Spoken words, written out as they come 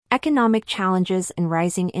economic challenges and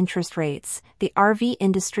rising interest rates, the RV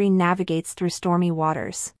industry navigates through stormy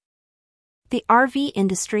waters. The RV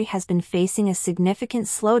industry has been facing a significant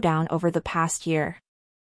slowdown over the past year.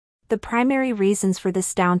 The primary reasons for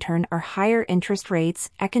this downturn are higher interest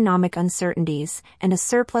rates, economic uncertainties, and a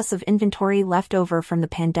surplus of inventory left over from the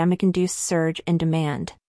pandemic-induced surge in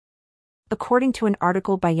demand. According to an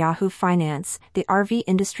article by Yahoo Finance, the RV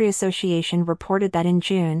Industry Association reported that in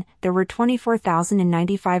June, there were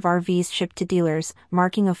 24,095 RVs shipped to dealers,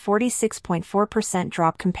 marking a 46.4%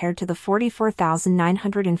 drop compared to the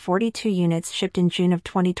 44,942 units shipped in June of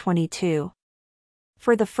 2022.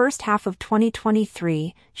 For the first half of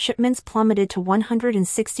 2023, shipments plummeted to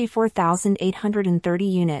 164,830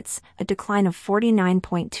 units, a decline of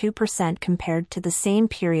 49.2% compared to the same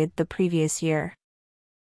period the previous year.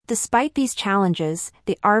 Despite these challenges,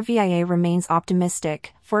 the RVIA remains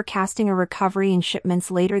optimistic, forecasting a recovery in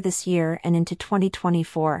shipments later this year and into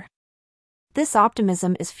 2024. This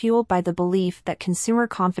optimism is fueled by the belief that consumer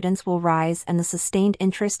confidence will rise and the sustained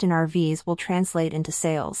interest in RVs will translate into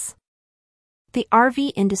sales. The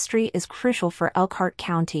RV industry is crucial for Elkhart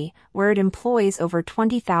County, where it employs over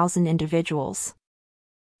 20,000 individuals.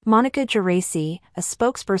 Monica Geraci, a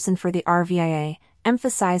spokesperson for the RVIA,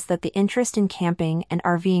 emphasized that the interest in camping and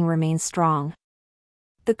RVing remains strong.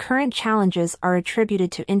 The current challenges are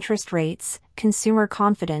attributed to interest rates, consumer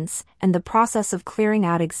confidence, and the process of clearing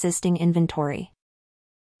out existing inventory.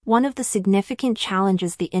 One of the significant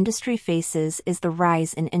challenges the industry faces is the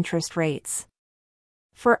rise in interest rates.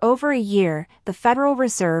 For over a year, the Federal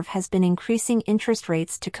Reserve has been increasing interest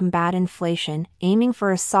rates to combat inflation, aiming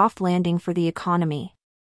for a soft landing for the economy.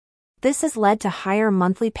 This has led to higher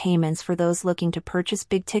monthly payments for those looking to purchase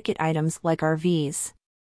big-ticket items like RVs.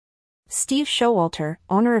 Steve Showalter,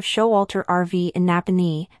 owner of Showalter RV in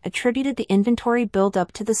Napanee, attributed the inventory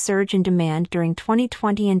buildup to the surge in demand during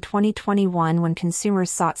 2020 and 2021 when consumers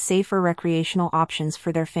sought safer recreational options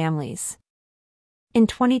for their families. In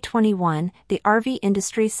 2021, the RV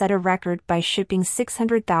industry set a record by shipping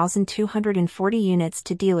 600,240 units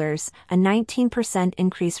to dealers, a 19%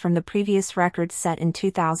 increase from the previous record set in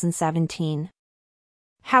 2017.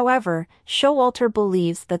 However, Showalter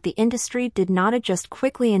believes that the industry did not adjust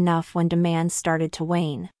quickly enough when demand started to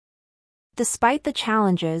wane. Despite the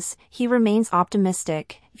challenges, he remains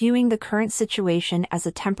optimistic, viewing the current situation as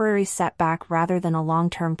a temporary setback rather than a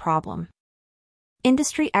long-term problem.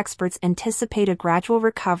 Industry experts anticipate a gradual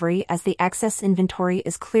recovery as the excess inventory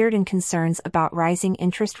is cleared and concerns about rising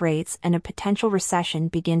interest rates and a potential recession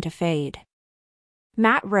begin to fade.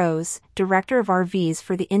 Matt Rose, director of RVs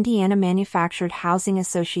for the Indiana Manufactured Housing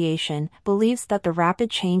Association, believes that the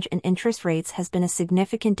rapid change in interest rates has been a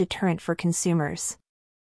significant deterrent for consumers.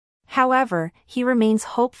 However, he remains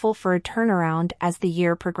hopeful for a turnaround as the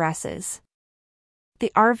year progresses.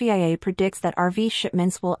 The RVIA predicts that RV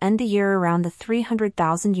shipments will end the year around the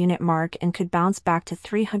 300,000 unit mark and could bounce back to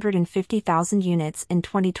 350,000 units in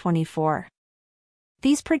 2024.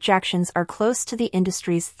 These projections are close to the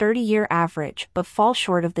industry's 30-year average but fall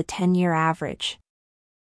short of the 10-year average.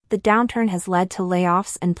 The downturn has led to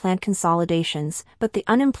layoffs and plant consolidations, but the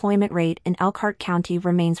unemployment rate in Elkhart County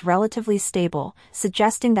remains relatively stable,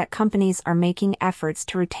 suggesting that companies are making efforts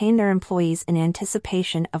to retain their employees in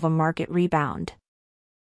anticipation of a market rebound.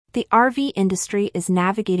 The RV industry is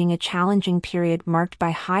navigating a challenging period marked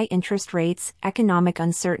by high interest rates, economic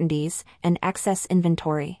uncertainties, and excess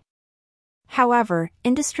inventory. However,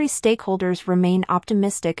 industry stakeholders remain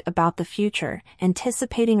optimistic about the future,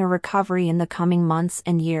 anticipating a recovery in the coming months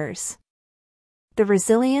and years. The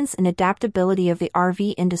resilience and adaptability of the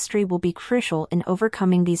RV industry will be crucial in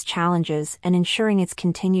overcoming these challenges and ensuring its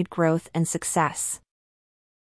continued growth and success.